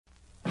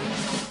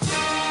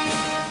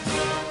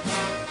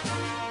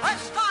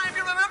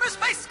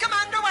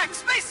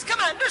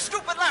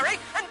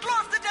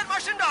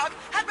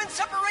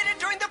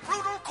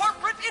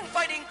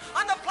infighting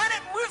on the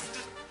planet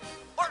Mffdut,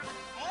 or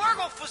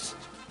Marglfss.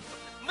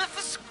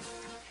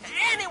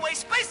 Anyway,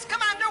 Space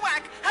Commander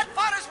Wack had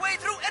fought his way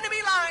through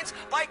enemy lines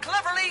by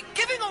cleverly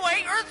giving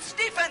away Earth's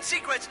defense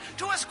secrets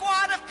to a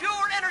squad of pure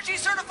energy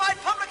certified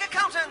public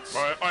accountants.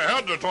 I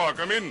had to talk.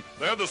 I mean,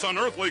 they had this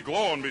unearthly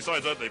glow, and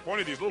besides that, they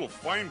pointed these little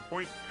fine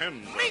point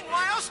pens.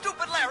 Meanwhile,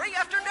 stupid Larry,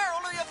 after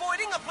narrowly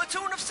avoiding a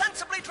platoon of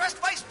sensibly dressed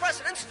vice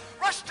presidents,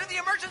 rushed to the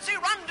emergency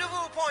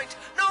rendezvous point,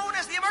 known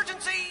as the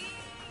emergency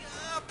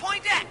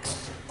Point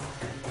X.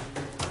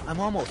 I'm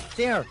almost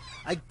there.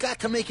 I got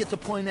to make it to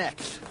Point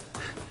X.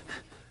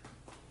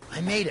 I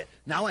made it.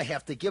 Now I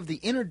have to give the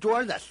inner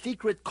door the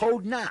secret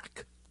code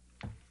knock.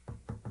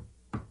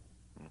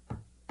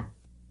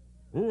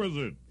 Who is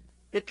it?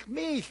 It's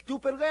me,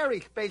 Stupid Larry,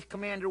 Space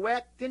Commander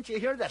Wack. Didn't you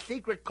hear the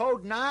secret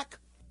code knock?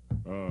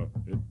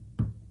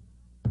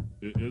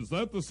 Is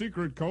that the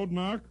secret code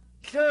knock?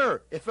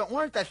 Sure. If it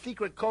weren't the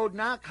secret code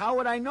knock, how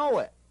would I know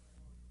it?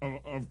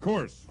 Of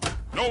course.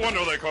 No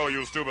wonder they call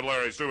you Stupid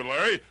Larry, Stupid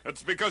Larry.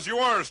 It's because you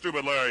are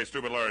Stupid Larry,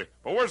 Stupid Larry.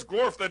 But where's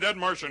Glorf the dead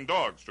Martian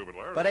dog, Stupid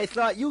Larry? But I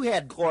thought you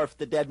had Glorf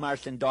the dead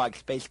Martian dog,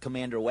 Space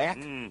Commander Wack.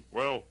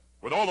 Well,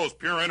 with all those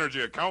pure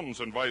energy accountants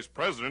and vice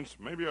presidents,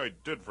 maybe I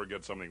did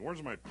forget something.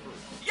 Where's my purse?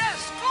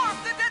 Yes,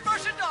 Glorf the dead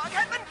Martian dog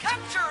had been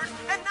captured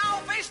and now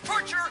faced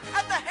torture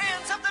at the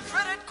hands of the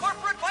dreaded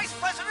corporate vice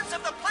presidents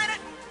of the planet.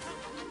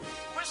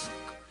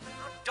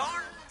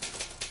 Darn.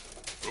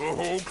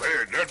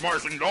 Okay, dead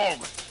Martian dog.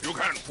 You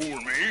can't fool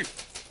me.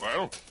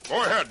 Well,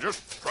 go ahead.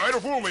 Just try to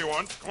fool me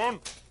once. Come on.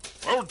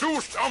 Well, do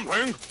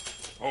something.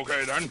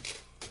 Okay, then.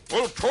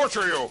 We'll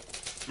torture you.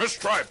 Miss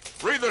Stripe,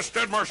 read this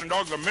dead Martian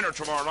dog the minutes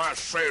of our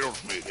last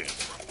sales meeting.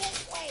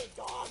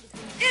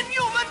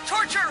 Inhuman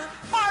torture,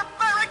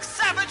 barbaric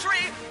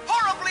savagery,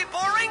 horribly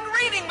boring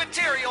reading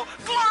material.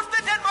 Glorf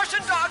the dead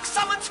Martian dog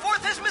summons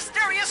forth his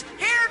mysterious,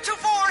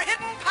 heretofore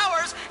hidden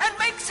powers and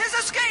makes his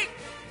escape.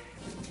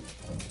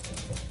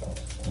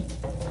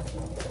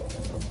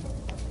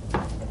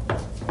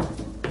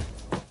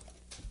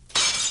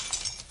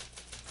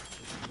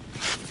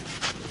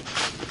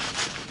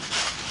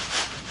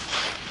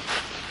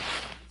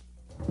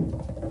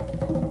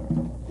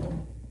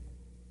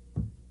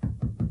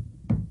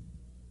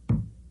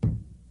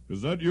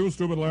 Is that you,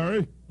 Stupid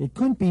Larry? It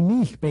couldn't be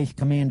me, Space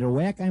Commander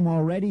Wack. I'm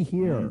already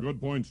here. Good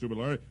point, Stupid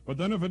Larry. But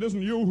then if it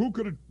isn't you, who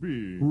could it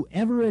be?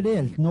 Whoever it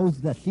is knows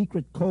the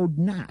secret code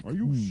knock. Are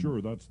you sure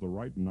that's the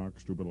right knock,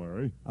 Stupid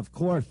Larry? Of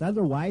course.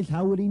 Otherwise,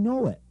 how would he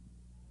know it?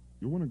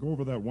 You want to go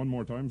over that one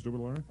more time, Stupid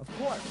Larry? Of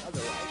course.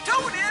 Otherwise...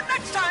 Tune in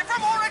next time for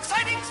more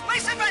exciting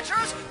space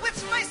adventures with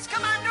Space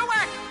Commander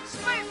Wack.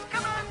 Space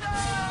Commander!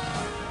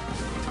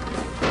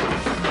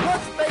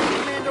 Look, Space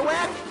Commander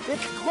Wack!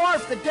 It's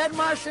Glorf, the dead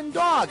Martian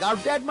dog, our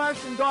dead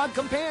Martian dog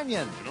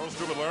companion. You know,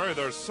 Stupid Larry,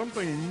 there's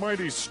something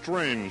mighty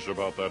strange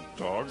about that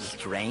dog.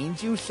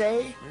 Strange, you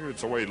say? Maybe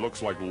it's the way he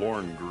looks like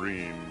Lorne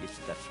Green. It's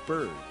the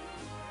spurs.